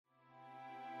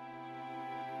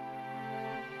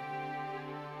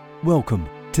Welcome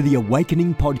to the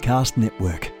Awakening Podcast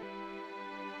Network.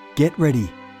 Get ready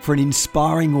for an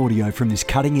inspiring audio from this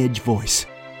cutting-edge voice.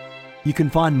 You can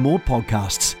find more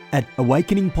podcasts at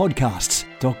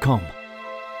awakeningpodcasts.com.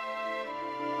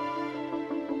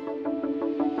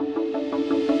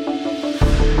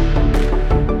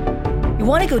 You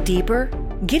want to go deeper?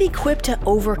 Get equipped to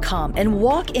overcome and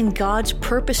walk in God's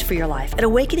purpose for your life at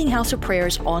Awakening House of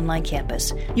Prayer's online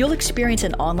campus. You'll experience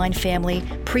an online family,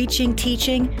 preaching,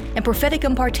 teaching, and prophetic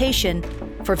impartation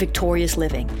for victorious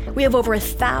living. We have over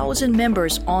 1,000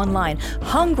 members online,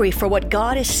 hungry for what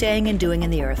God is saying and doing in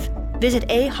the earth. Visit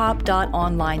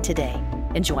ahop.online today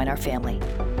and join our family.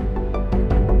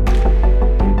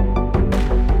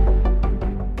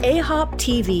 AHOP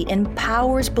TV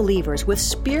empowers believers with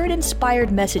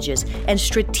Spirit-inspired messages and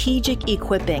strategic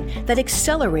equipping that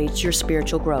accelerates your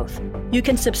spiritual growth. You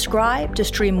can subscribe to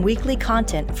stream weekly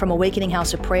content from Awakening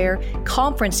House of Prayer,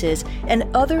 conferences, and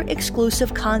other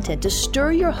exclusive content to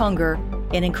stir your hunger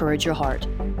and encourage your heart.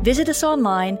 Visit us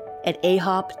online at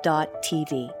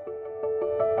ahop.tv.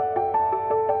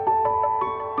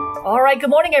 All right. Good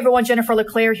morning, everyone. Jennifer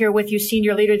LeClaire here with you,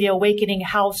 Senior Leader of the Awakening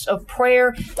House of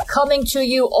Prayer, coming to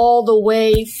you all the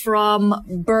way from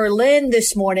Berlin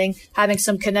this morning, having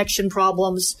some connection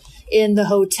problems in the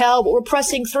hotel, but we're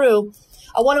pressing through.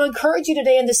 I want to encourage you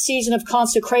today in the season of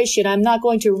consecration. I'm not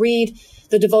going to read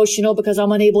the devotional because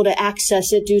I'm unable to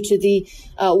access it due to the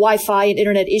Wi-Fi and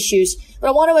internet issues, but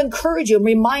I want to encourage you and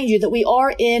remind you that we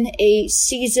are in a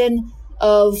season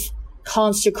of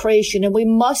consecration, and we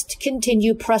must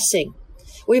continue pressing.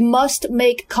 We must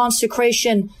make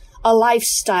consecration a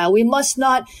lifestyle. We must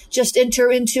not just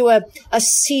enter into a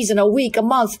season, a week, a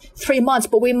month, 3 months,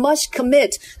 but we must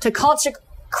commit to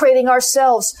consecrating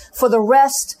ourselves for the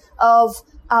rest of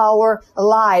our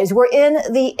lives. We're in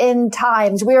the end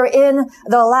times. We are in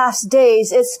the last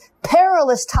days. It's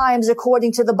perilous times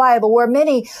according to the Bible, where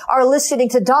many are listening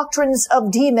to doctrines of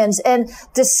demons and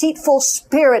deceitful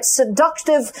spirits,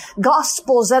 seductive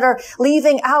gospels that are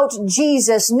leaving out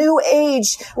Jesus, new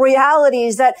age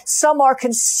realities that some are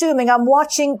consuming. I'm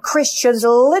watching Christians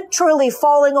literally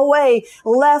falling away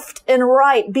left and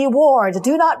right. Be warned.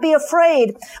 Do not be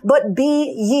afraid, but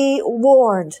be ye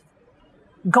warned.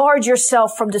 Guard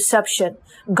yourself from deception.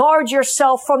 Guard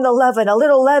yourself from the leaven. A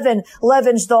little leaven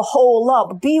leavens the whole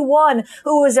lump. Be one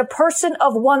who is a person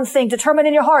of one thing. Determine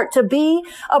in your heart to be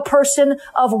a person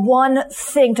of one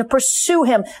thing, to pursue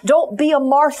him. Don't be a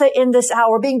Martha in this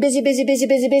hour, being busy,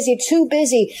 too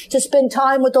busy to spend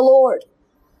time with the Lord.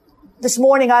 This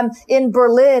morning, I'm in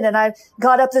Berlin, and I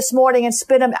got up this morning and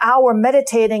spent an hour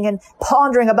meditating and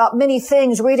pondering about many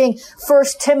things, reading 1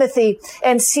 Timothy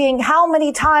and seeing how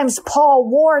many times Paul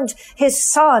warned his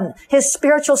son, his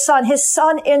spiritual son, his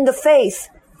son in the faith,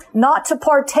 not to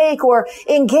partake or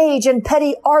engage in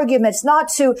petty arguments, not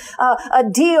to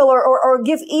deal or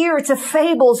give ear to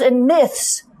fables and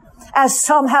myths, as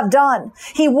some have done.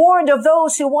 He warned of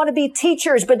those who want to be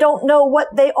teachers but don't know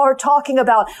what they are talking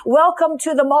about. Welcome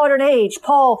to the modern age.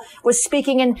 Paul was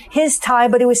speaking in his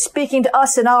time, but he was speaking to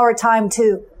us in our time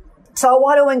too. So I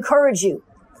want to encourage you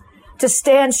to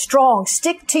stand strong.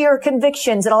 Stick to your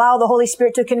convictions and allow the Holy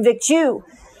Spirit to convict you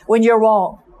when you're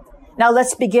wrong. Now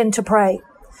let's begin to pray.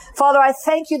 Father, I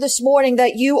thank you this morning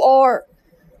that you are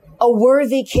a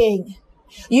worthy King.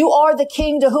 You are the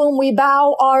King to whom we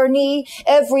bow our knee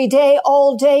every day,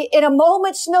 all day. In a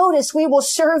moment's notice, we will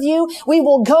serve you. We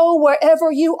will go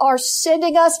wherever you are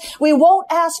sending us. We won't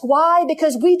ask why,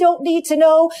 because we don't need to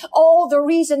know all the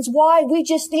reasons why. We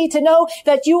just need to know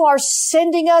that you are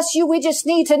sending us. We just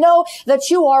need to know that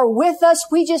you are with us.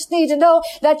 We just need to know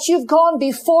that you've gone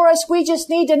before us. We just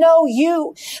need to know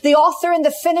you, the author and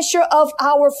the finisher of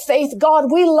our faith.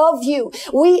 God, we love you.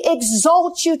 We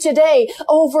exalt you today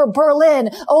over Berlin,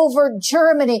 over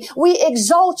Germany. We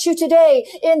exalt you today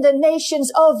in the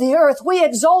nations of the earth. We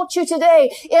exalt you today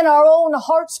in our own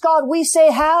hearts, God. We say,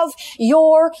 have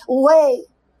your way.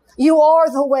 You are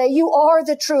the way. You are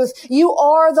the truth. You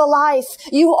are the life.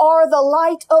 You are the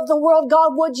light of the world.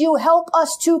 God, would you help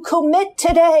us to commit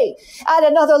today at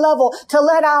another level to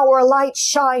let our light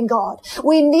shine, God.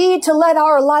 We need to let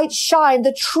our light shine,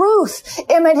 the truth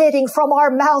emanating from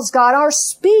our mouths, God, our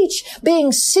speech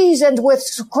being seasoned with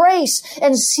grace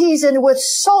and seasoned with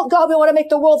salt. God, we want to make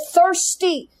the world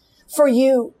thirsty for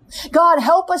you. God,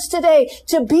 help us today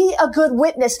to be a good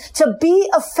witness, to be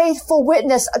a faithful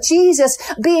witness. Jesus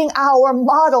being our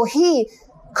model. He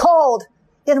called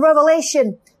in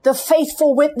Revelation the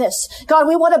faithful witness. God,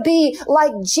 we want to be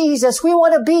like Jesus. We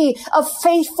want to be a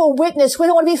faithful witness. We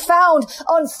don't want to be found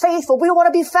unfaithful. We don't want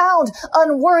to be found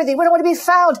unworthy. We don't want to be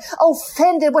found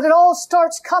offended when it all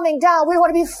starts coming down. We don't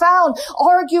want to be found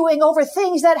arguing over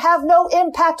things that have no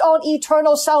impact on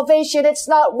eternal salvation. It's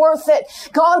not worth it.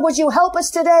 God, would you help us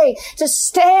today to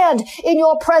stand in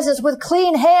your presence with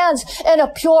clean hands and a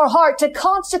pure heart, to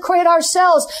consecrate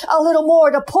ourselves a little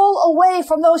more, to pull away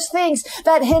from those things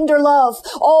that hinder love.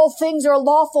 All things are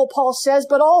lawful, Paul says,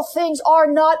 but all things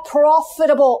are not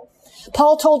profitable.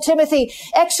 Paul told Timothy,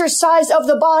 exercise of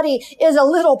the body is a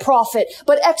little profit,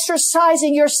 but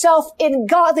exercising yourself in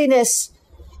godliness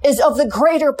is of the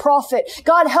greater profit.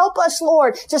 God, help us,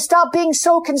 Lord, to stop being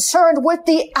so concerned with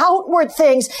the outward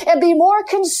things and be more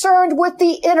concerned with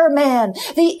the inner man,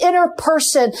 the inner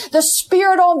person, the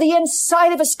spirit on the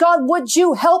inside of us. God, would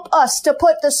you help us to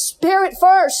put the spirit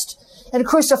first and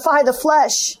crucify the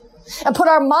flesh? And put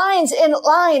our minds in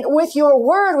line with your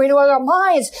word, renewing our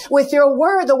minds with your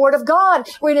word, the word of God,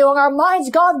 renewing our minds.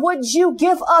 God, would you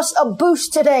give us a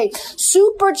boost today?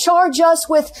 Supercharge us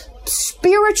with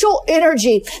spiritual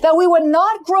energy, that we would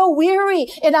not grow weary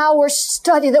in our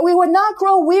study, that we would not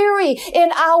grow weary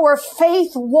in our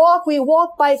faith walk. We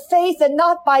walk by faith and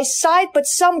not by sight, but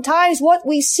sometimes what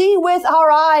we see with our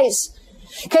eyes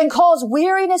can cause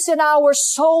weariness in our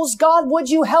souls. God, would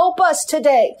you help us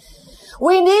today?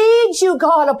 We need you,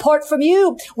 God. Apart from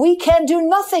you, we can do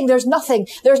nothing. There's nothing.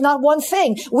 There's not one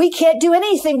thing. We can't do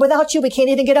anything without you. We can't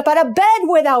even get up out of bed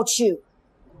without you.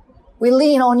 We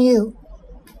lean on you.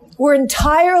 We're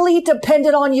entirely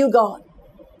dependent on you, God.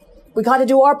 We got to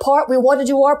do our part. We want to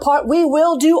do our part. We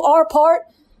will do our part.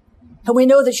 And we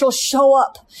know that you'll show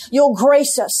up. You'll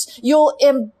grace us. You'll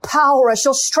empower us.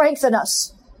 You'll strengthen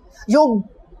us. You'll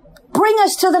bring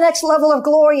us to the next level of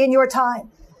glory in your time.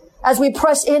 As we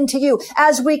press into you,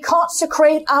 as we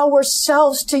consecrate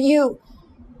ourselves to you,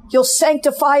 you'll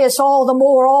sanctify us all the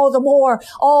more, all the more,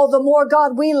 all the more.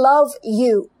 God, we love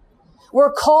you.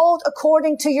 We're called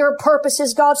according to your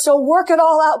purposes, God. So work it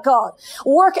all out, God.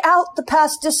 Work out the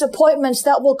past disappointments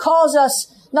that will cause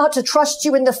us not to trust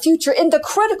you in the future, in the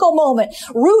critical moment.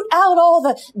 Root out all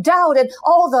the doubt and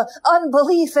all the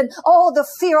unbelief and all the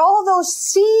fear, all those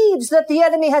seeds that the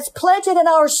enemy has planted in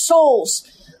our souls.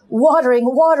 Watering.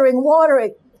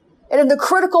 And in the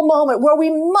critical moment where we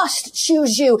must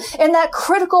choose you, in that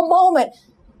critical moment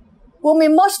when we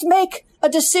must make a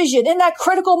decision, in that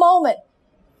critical moment,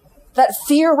 that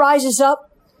fear rises up,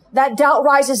 that doubt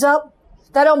rises up,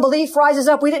 that unbelief rises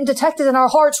up. We didn't detect it in our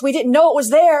hearts. We didn't know it was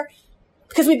there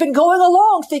because we've been going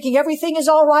along thinking everything is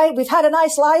all right. We've had a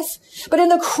nice life. But in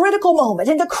the critical moment,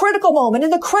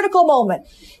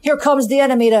 here comes the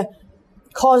enemy to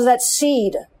cause that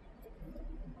seed,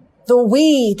 the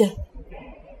weed,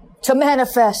 to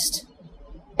manifest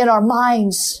in our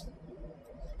minds.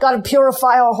 God,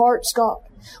 purify our hearts, God.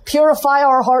 Purify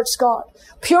our hearts, God.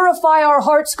 Purify our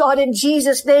hearts, God, in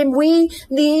Jesus' name. We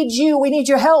need you. We need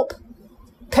your help.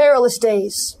 Perilous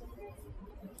days.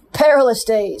 Perilous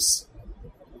days.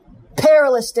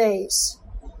 Perilous days.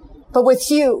 But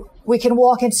with you, we can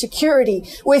walk in security.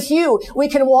 With you, we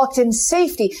can walk in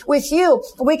safety. With you,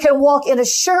 we can walk in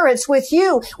assurance. With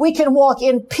you, we can walk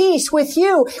in peace. With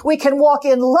you, we can walk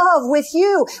in love. With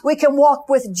you, we can walk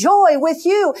with joy. With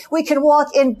you, we can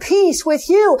walk in peace. With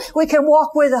you, we can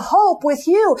walk with hope. With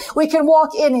you, we can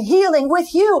walk in healing.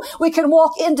 With you, we can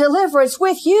walk in deliverance.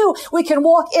 With you, we can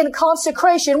walk in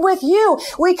consecration. With you,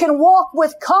 we can walk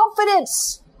with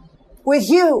confidence. With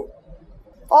you,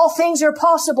 all things are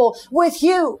possible. With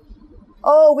you,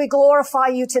 oh, we glorify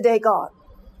you today, God.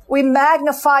 We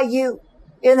magnify you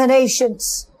in the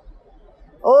nations.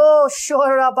 Oh,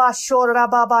 shoraba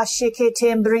shorababa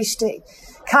sheketembriste.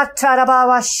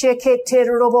 Katarababa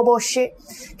sheketeroboboshe.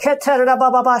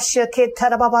 Katarababa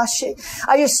sheketarababashe.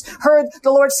 I just heard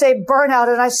the Lord say burnout,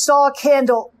 and I saw a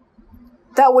candle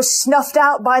that was snuffed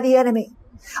out by the enemy.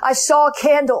 I saw a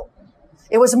candle.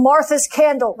 It was Martha's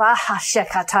candle.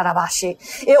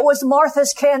 It was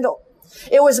Martha's candle.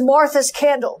 It was Martha's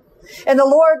candle. And the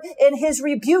Lord, in his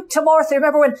rebuke to Martha,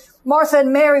 remember when Martha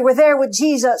and Mary were there with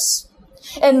Jesus,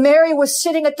 and Mary was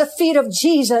sitting at the feet of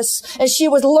Jesus, and she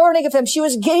was learning of him. She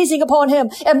was gazing upon him.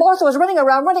 And Martha was running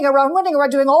around,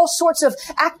 doing all sorts of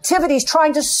activities,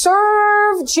 trying to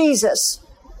serve Jesus.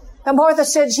 And Martha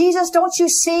said, Jesus, don't you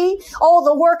see all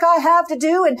the work I have to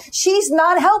do? And she's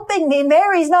not helping me.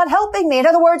 Mary's not helping me. In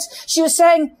other words, she was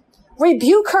saying,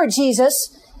 rebuke her,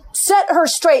 Jesus. Set her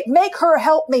straight. Make her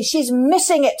help me. She's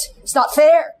missing it. It's not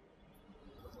fair.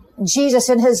 Jesus,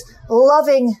 in his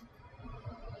loving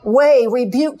way,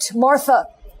 rebuked Martha.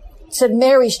 Said,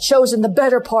 Mary's chosen the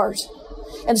better part.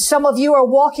 And some of you are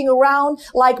walking around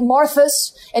like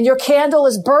Martha's, and your candle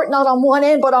is burnt not on one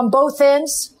end, but on both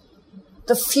ends.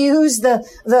 The fuse, the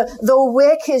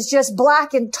wick is just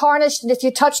black and tarnished. And if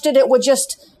you touched it, it would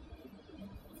just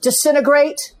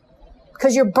disintegrate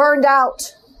because you're burned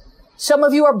out. Some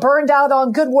of you are burned out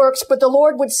on good works, but the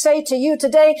Lord would say to you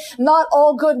today, not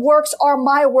all good works are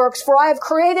my works, for I have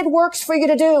created works for you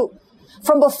to do.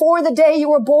 From before the day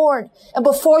you were born and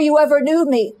before you ever knew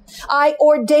me, I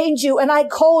ordained you and I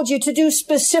called you to do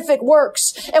specific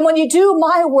works. And when you do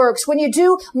my works,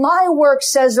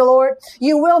 says the Lord,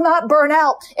 you will not burn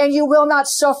out and you will not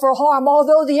suffer harm.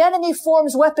 Although the enemy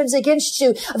forms weapons against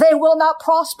you, they will not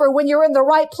prosper. When you're in the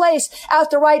right place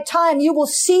at the right time, you will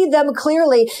see them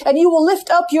clearly and you will lift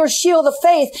up your shield of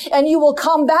faith and you will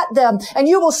combat them and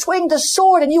you will swing the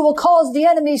sword and you will cause the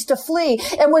enemies to flee.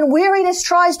 And when weariness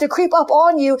tries to creep up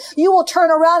on you, you will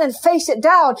turn around and face it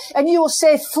down and you will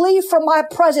say, flee from my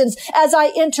presence as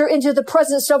I enter into the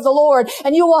presence of the Lord.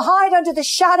 And you will hide under the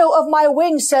shadow of my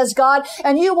wings, says God,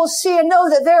 and you will see and know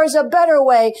that there is a better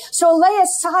way. So lay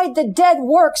aside the dead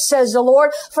works, says the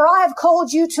Lord, for I have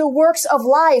called you to works of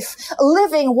life,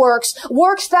 living works,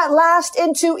 works that last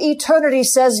into eternity,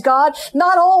 says God.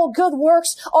 Not all good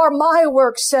works are my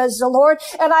works, says the Lord.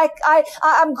 And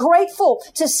I'm grateful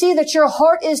to see that your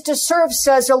heart is to serve,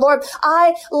 says the Lord.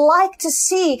 I like to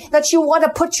see that you want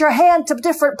to put your hand to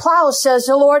different plows, says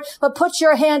the Lord, but put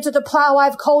your hand to the plow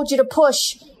I've called you to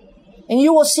push, and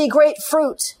you will see great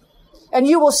fruit, and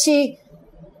you will see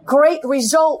great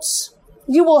results.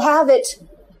 You will have it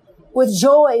with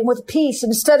joy and with peace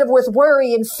instead of with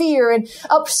worry and fear and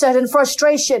upset and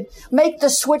frustration. Make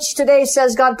the switch today,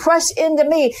 says God. Press into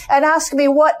me and ask me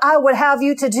what I would have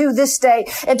you to do this day,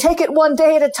 and take it one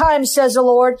day at a time, says the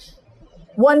Lord.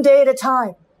 One day at a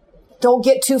time. Don't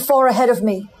get too far ahead of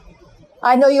me.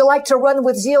 I know you like to run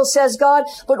with zeal, says God,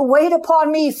 but wait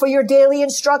upon me for your daily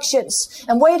instructions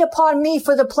and wait upon me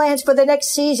for the plans for the next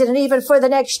season and even for the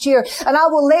next year. And I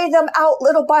will lay them out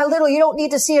little by little. You don't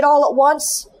need to see it all at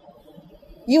once.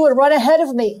 You would run ahead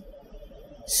of me.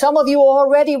 Some of you are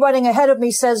already running ahead of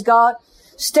me, says God.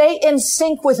 Stay in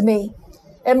sync with me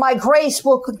and my grace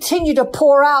will continue to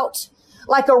pour out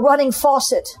like a running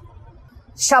faucet.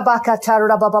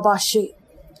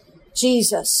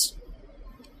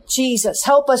 Jesus,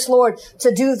 help us, Lord,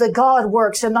 to do the God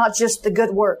works and not just the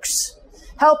good works.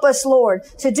 Help us, Lord,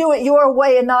 to do it your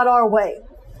way and not our way.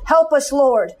 Help us,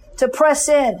 Lord, to press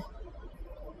in,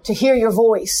 to hear your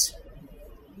voice,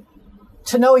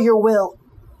 to know your will,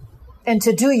 and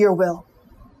to do your will.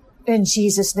 In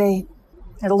Jesus' name.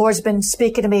 And the Lord's been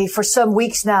speaking to me for some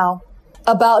weeks now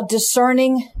about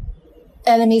discerning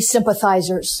enemy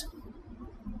sympathizers.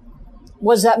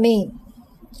 What does that mean?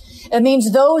 It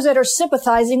means those that are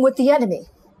sympathizing with the enemy.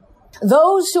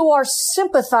 Those who are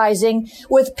sympathizing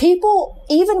with people,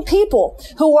 even people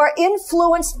who are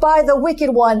influenced by the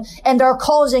wicked one and are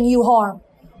causing you harm.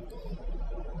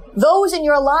 Those in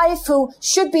your life who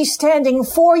should be standing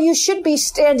for you, should be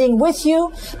standing with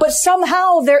you, but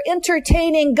somehow they're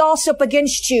entertaining gossip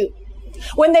against you.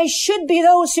 When they should be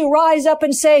those who rise up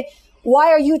and say, why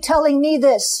are you telling me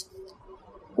this?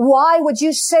 Why would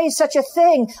you say such a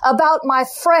thing about my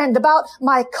friend, about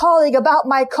my colleague, about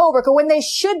my coworker? When they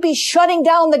should be shutting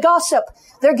down the gossip,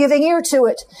 they're giving ear to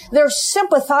it. They're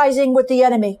sympathizing with the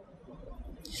enemy.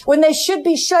 When they should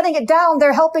be shutting it down,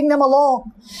 they're helping them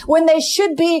along. When they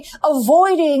should be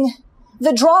avoiding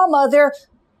the drama, they're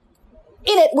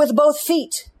in it with both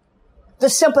feet. The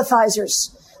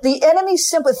sympathizers, the enemy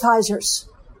sympathizers.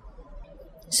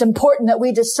 It's important that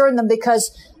we discern them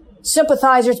because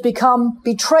sympathizers become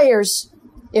betrayers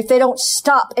if they don't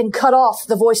stop and cut off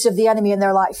the voice of the enemy in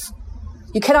their life.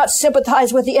 You cannot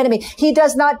sympathize with the enemy. He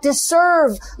does not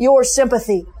deserve your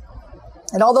sympathy.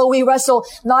 And although we wrestle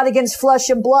not against flesh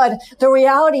and blood, the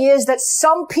reality is that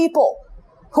some people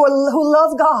who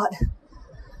love God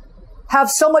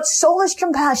have so much soulish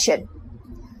compassion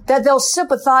that they'll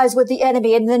sympathize with the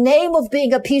enemy in the name of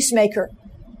being a peacemaker.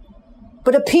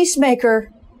 But a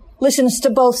peacemaker listens to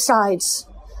both sides.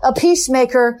 A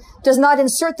peacemaker does not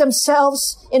insert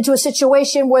themselves into a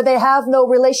situation where they have no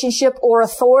relationship or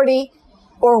authority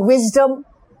or wisdom.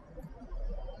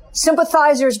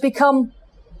 Sympathizers become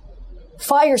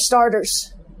fire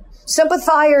starters.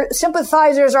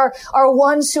 Sympathizers are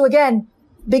ones who, again,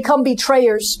 become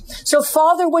betrayers. So,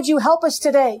 Father, would you help us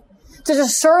today to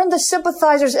discern the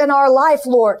sympathizers in our life,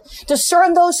 Lord.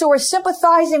 Discern those who are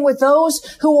sympathizing with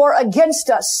those who are against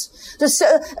us.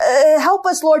 Help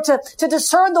us, Lord, to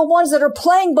discern the ones that are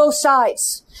playing both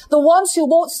sides. The ones who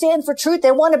won't stand for truth.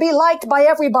 They want to be liked by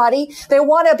everybody. They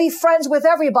want to be friends with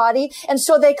everybody. And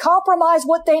so they compromise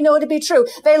what they know to be true.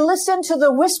 They listen to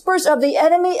the whispers of the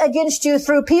enemy against you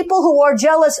through people who are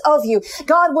jealous of you.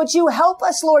 God, would you help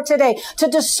us, Lord, today to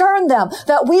discern them,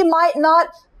 that we might not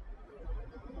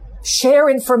share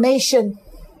information.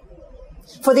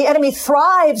 For the enemy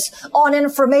thrives on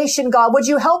information, God. Would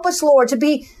you help us, Lord, to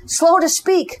be slow to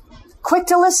speak, quick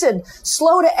to listen,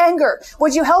 slow to anger.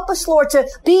 Would you help us, Lord, to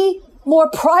be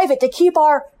more private, to keep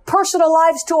our personal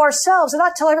lives to ourselves and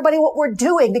not tell everybody what we're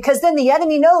doing, because then the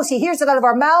enemy knows. He hears it out of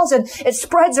our mouths and it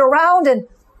spreads around. And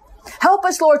help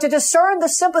us, Lord, to discern the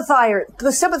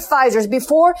sympathizers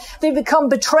before they become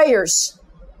betrayers.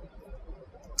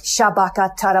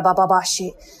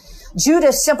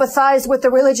 Judas sympathized with the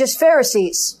religious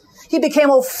Pharisees. He became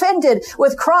offended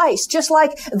with Christ, just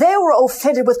like they were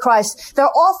offended with Christ. Their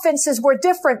offenses were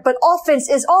different, but offense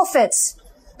is offense.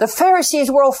 The Pharisees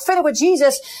were offended with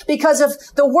Jesus because of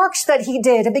the works that he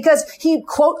did, and because he,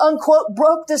 quote unquote,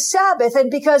 broke the Sabbath, and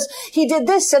because he did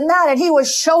this and that, and he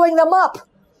was showing them up.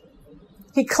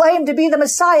 He claimed to be the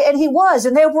Messiah, and he was,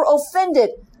 and they were offended.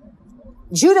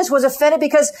 Judas was offended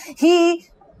because he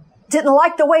didn't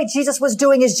like the way Jesus was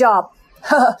doing his job.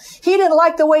 He didn't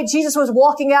like the way Jesus was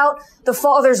walking out the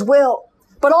Father's will.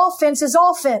 But offense is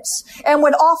offense. And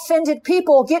when offended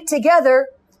people get together,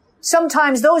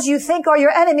 sometimes those you think are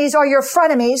your enemies are your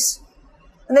frenemies,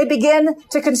 and they begin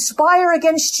to conspire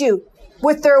against you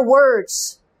with their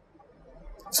words.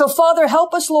 So, Father,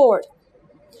 help us, Lord,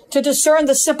 to discern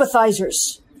the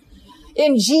sympathizers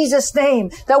in Jesus'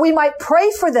 name, that we might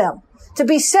pray for them to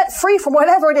be set free from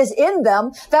whatever it is in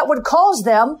them that would cause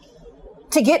them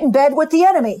to get in bed with the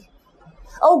enemy.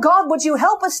 Oh God, would you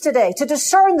help us today to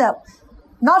discern them,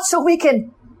 not so we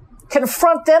can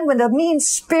confront them with a mean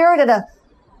spirit and a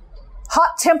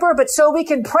hot temper, but so we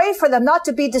can pray for them not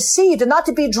to be deceived and not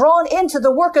to be drawn into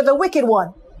the work of the wicked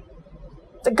one.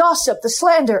 The gossip, the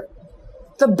slander,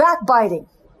 the backbiting,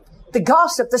 the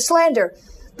gossip, the slander,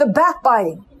 the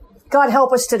backbiting. God,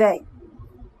 help us today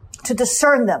to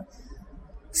discern them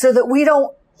so that we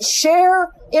don't share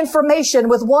information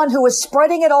with one who is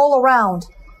spreading it all around,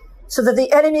 so that the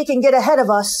enemy can get ahead of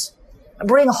us and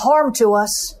bring harm to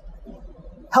us.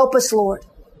 Help us, Lord.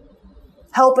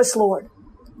 Help us, Lord.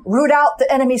 Root out the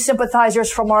enemy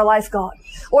sympathizers from our life, God.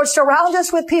 Or surround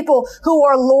us with people who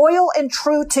are loyal and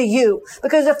true to you.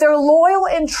 Because if they're loyal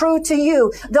and true to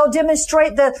you, they'll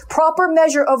demonstrate the proper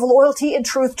measure of loyalty and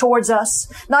truth towards us.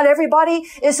 Not everybody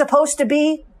is supposed to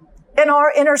be in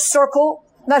our inner circle.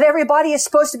 Not everybody is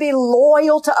supposed to be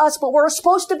loyal to us, but we're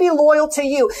supposed to be loyal to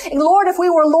you. And Lord, if we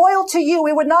were loyal to you,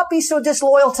 we would not be so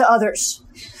disloyal to others.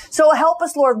 So help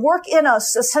us, Lord, work in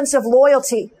us a sense of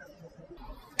loyalty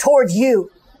toward you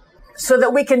so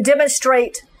that we can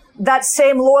demonstrate that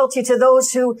same loyalty to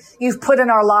those who you've put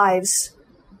in our lives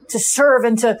to serve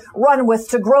and to run with,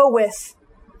 to grow with,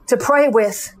 to pray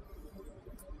with.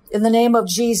 In the name of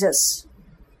Jesus.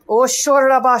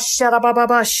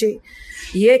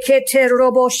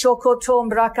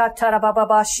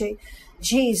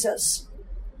 Jesus,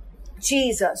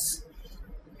 Jesus,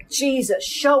 Jesus,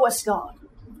 show us God.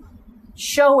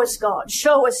 Show us God.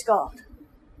 Show us God.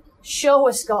 Show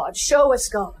us God. Show us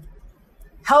God.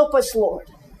 Help us, Lord.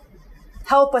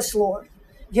 Help us, Lord.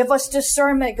 Give us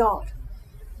discernment, God.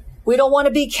 We don't want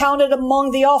to be counted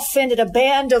among the offended, a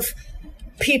band of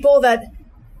people that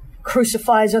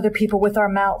crucifies other people with our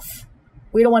mouth.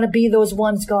 We don't want to be those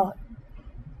ones, God.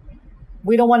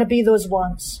 We don't want to be those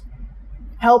ones.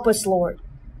 Help us, Lord.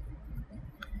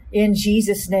 In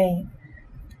Jesus' name,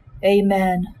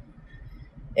 amen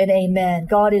and amen.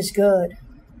 God is good.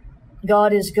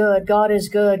 God is good. God is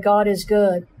good. God is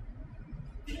good.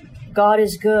 God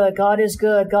is good. God is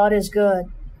good. God is good.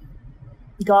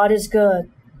 God is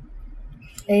good.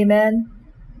 Amen.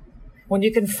 When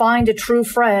you can find a true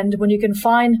friend, when you can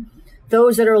find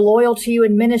those that are loyal to you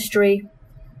in ministry,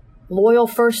 loyal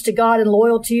first to God and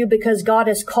loyal to you because God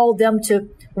has called them to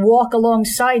walk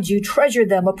alongside you, treasure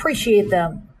them, appreciate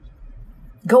them,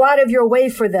 go out of your way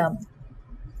for them,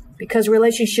 because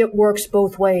relationship works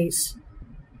both ways.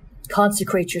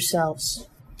 Consecrate yourselves.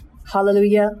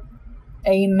 Hallelujah.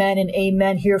 Amen and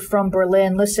amen here from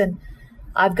Berlin. Listen,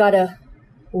 I've got to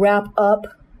wrap up.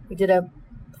 We did a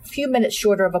few minutes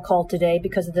shorter of a call today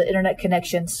because of the internet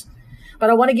connections. But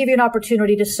I want to give you an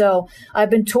opportunity to sow. I've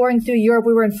been touring through Europe.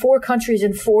 We were in 4 countries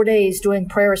in 4 days doing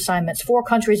prayer assignments. 4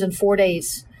 countries in 4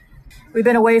 days. We've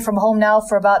been away from home now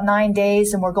for about 9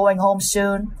 days, and we're going home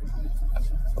soon.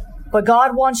 But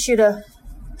God wants you to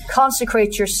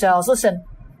consecrate yourselves. Listen,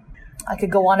 I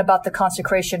could go on about the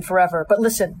consecration forever. But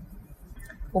listen,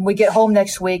 when we get home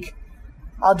next week,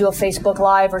 I'll do a Facebook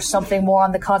Live or something more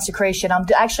on the consecration. I'm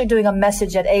actually doing a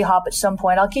message at AHOP at some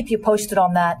point. I'll keep you posted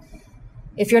on that.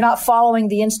 If you're not following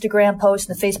the Instagram post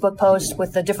and the Facebook post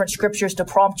with the different scriptures to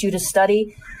prompt you to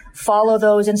study, follow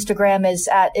those. Instagram is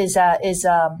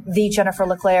the Jennifer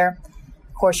LeClaire.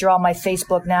 Of course, you're on my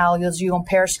Facebook now. You're on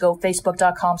Periscope,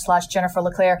 facebook.com/Jennifer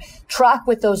LeClaire. Track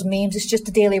with those memes. It's just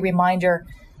a daily reminder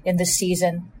in this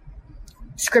season.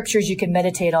 Scriptures you can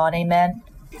meditate on. Amen.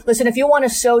 Listen, if you want to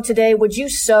sow today, would you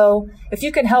sow? If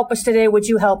you can help us today, would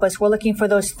you help us? We're looking for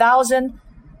those 1,000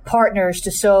 partners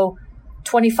to sow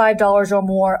 $25 or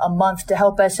more a month to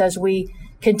help us as we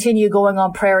continue going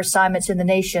on prayer assignments in the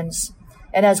nations,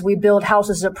 and as we build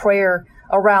houses of prayer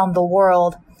around the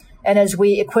world, and as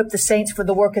we equip the saints for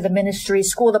the work of the ministry.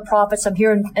 School of the Prophets. I'm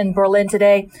here in Berlin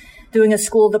today doing a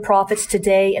School of the Prophets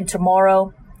today and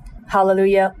tomorrow.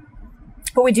 Hallelujah.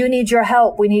 But we do need your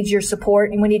help. We need your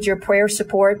support, and we need your prayer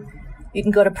support. You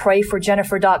can go to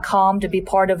prayforjennifer.com to be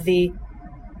part of the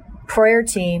prayer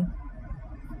team.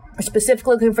 We're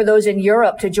specifically looking for those in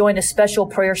Europe to join a special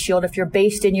prayer shield. If you're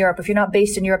based in Europe, if you're not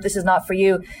based in Europe, this is not for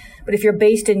you. But if you're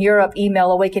based in Europe,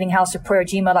 email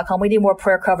awakeninghouseofprayer@gmail.com. We need more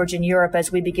prayer coverage in Europe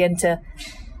as we begin to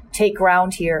take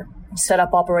ground here and set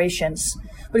up operations.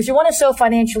 But if you want to sow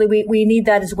financially, we need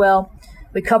that as well.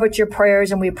 We covet your prayers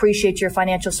and we appreciate your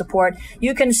financial support.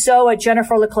 You can sow at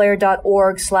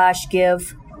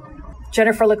jenniferleclaire.org/give.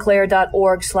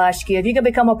 jenniferleclaire.org/give. You can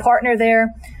become a partner there,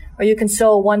 or you can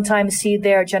sow a one-time seed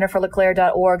there at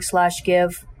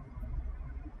jenniferleclaire.org/give.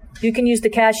 You can use the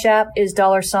Cash App is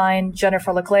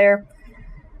 $Jennifer LeClaire.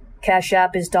 Cash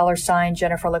App is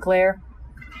 $Jennifer LeClaire.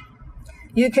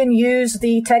 You can use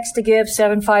the text to give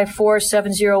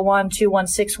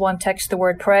 754-701-2161. Text the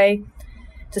word pray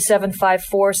to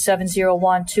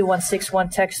 754-701-2161.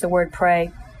 Text the word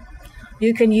pray.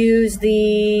 You can use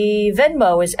the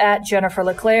Venmo is at Jennifer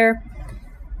LeClaire.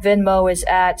 Venmo is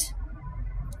at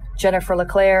Jennifer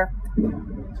LeClaire.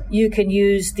 You can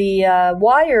use the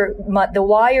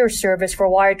wire service for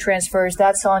wire transfers.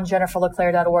 That's on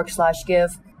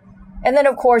jenniferleclaire.org/give. And then,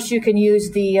 of course, you can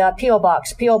use the P.O.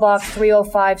 Box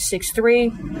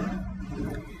 30563,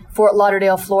 Fort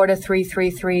Lauderdale, Florida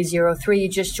 33303. You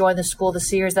just joined the School of the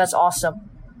Seers. That's awesome.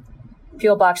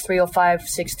 P.O. Box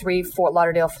 30563, Fort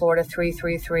Lauderdale, Florida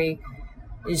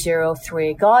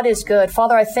 33303. God is good.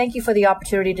 Father, I thank you for the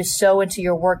opportunity to sow into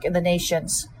your work in the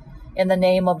nations. In the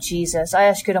name of Jesus, I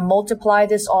ask you to multiply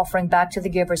this offering back to the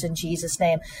givers in Jesus'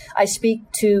 name. I speak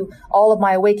to all of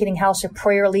my Awakening House of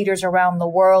Prayer leaders around the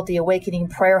world, the Awakening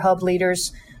Prayer Hub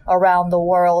leaders around the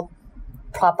world.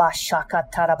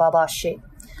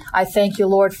 I thank you,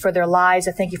 Lord, for their lives.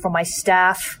 I thank you for my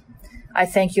staff. I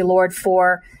thank you, Lord,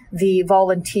 for the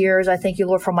volunteers. I thank you,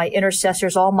 Lord, for my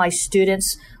intercessors, all my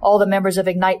students, all the members of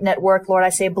Ignite Network. Lord, I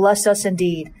say, bless us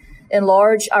indeed.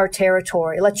 Enlarge our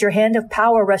territory. Let your hand of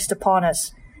power rest upon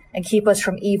us and keep us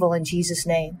from evil in Jesus'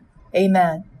 name.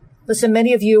 Amen. Listen,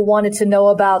 many of you wanted to know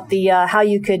about the how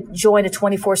you could join a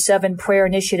 24/7 prayer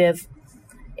initiative,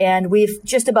 and we've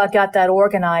just about got that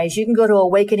organized. You can go to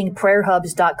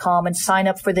awakeningprayerhubs.com and sign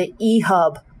up for the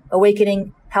eHub,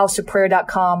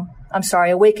 awakeninghouseofprayer.com. I'm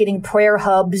sorry, Awakening Prayer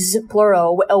Hubs,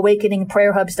 plural,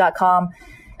 awakeningprayerhubs.com,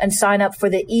 and sign up for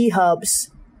the eHubs.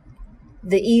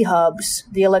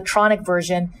 The electronic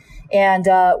version, and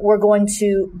we're going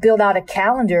to build out a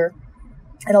calendar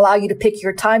and allow you to pick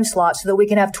your time slot so that we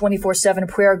can have 24/7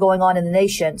 prayer going on in the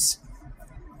nations.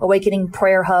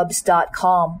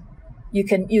 AwakeningPrayerHubs.com.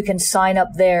 You can sign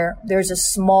up there. There's a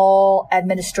small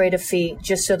administrative fee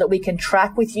just so that we can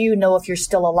track with you, know if you're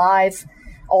still alive.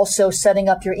 Also setting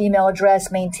up your email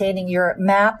address, maintaining your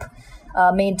map,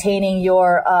 maintaining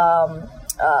your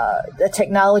the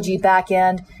technology back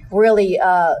end. Really,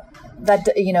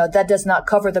 that does not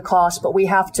cover the cost, but we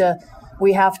have to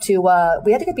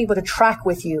get people to track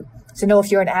with you to know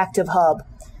if you're an active hub.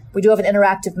 We do have an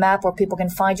interactive map where people can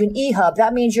find you. An eHub,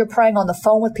 that means you're praying on the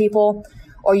phone with people,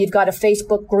 or you've got a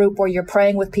Facebook group where you're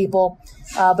praying with people.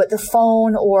 But the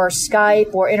phone or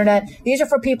Skype or internet, these are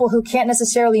for people who can't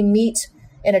necessarily meet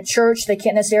in a church. They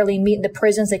can't necessarily meet in the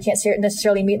prisons. They can't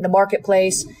necessarily meet in the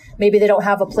marketplace. Maybe they don't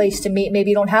have a place to meet.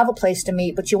 Maybe you don't have a place to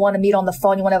meet, but you want to meet on the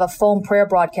phone. You want to have a phone prayer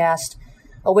broadcast.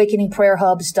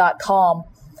 AwakeningPrayerHubs.com.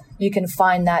 You can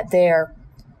find that there.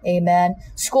 Amen.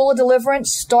 School of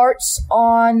Deliverance starts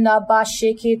on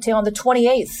the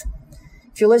 28th.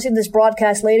 If you're listening to this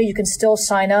broadcast later, you can still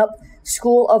sign up.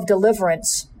 School of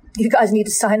Deliverance. You guys need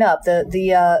to sign up.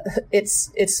 It's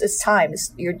time.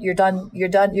 You're done.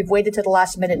 You've waited to the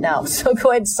last minute now. So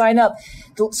go ahead and sign up.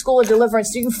 School of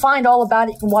Deliverance. You can find all about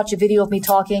it. You can watch a video of me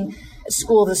talking.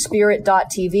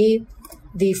 schoolofthespirit.tv.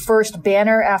 The first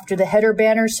banner after the header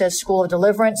banner says School of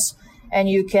Deliverance, and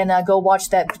you can go watch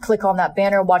that, click on that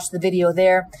banner, watch the video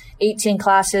there. 18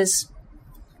 classes.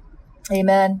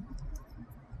 Amen.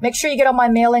 Make sure you get on my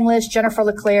mailing list,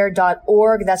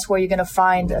 jenniferleclaire.org. That's where you're going to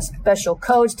find special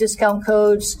codes, discount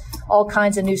codes, all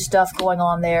kinds of new stuff going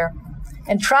on there.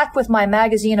 And track with my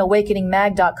magazine,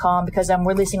 awakeningmag.com, because I'm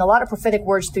releasing a lot of prophetic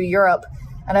words through Europe,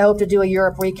 and I hope to do a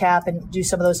Europe recap and do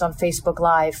some of those on Facebook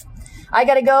Live. I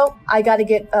got to go. I got to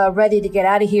get ready to get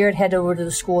out of here and head over to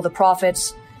the School of the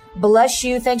Prophets. Bless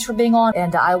you. Thanks for being on,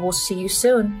 and I will see you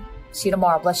soon. See you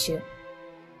tomorrow. Bless you.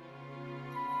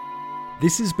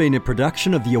 This has been a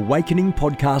production of the Awakening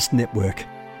Podcast Network.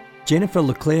 Jennifer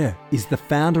LeClaire is the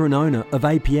founder and owner of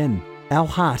APN. Our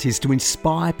heart is to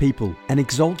inspire people and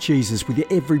exalt Jesus with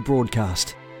every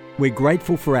broadcast. We're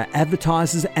grateful for our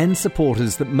advertisers and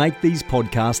supporters that make these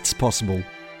podcasts possible.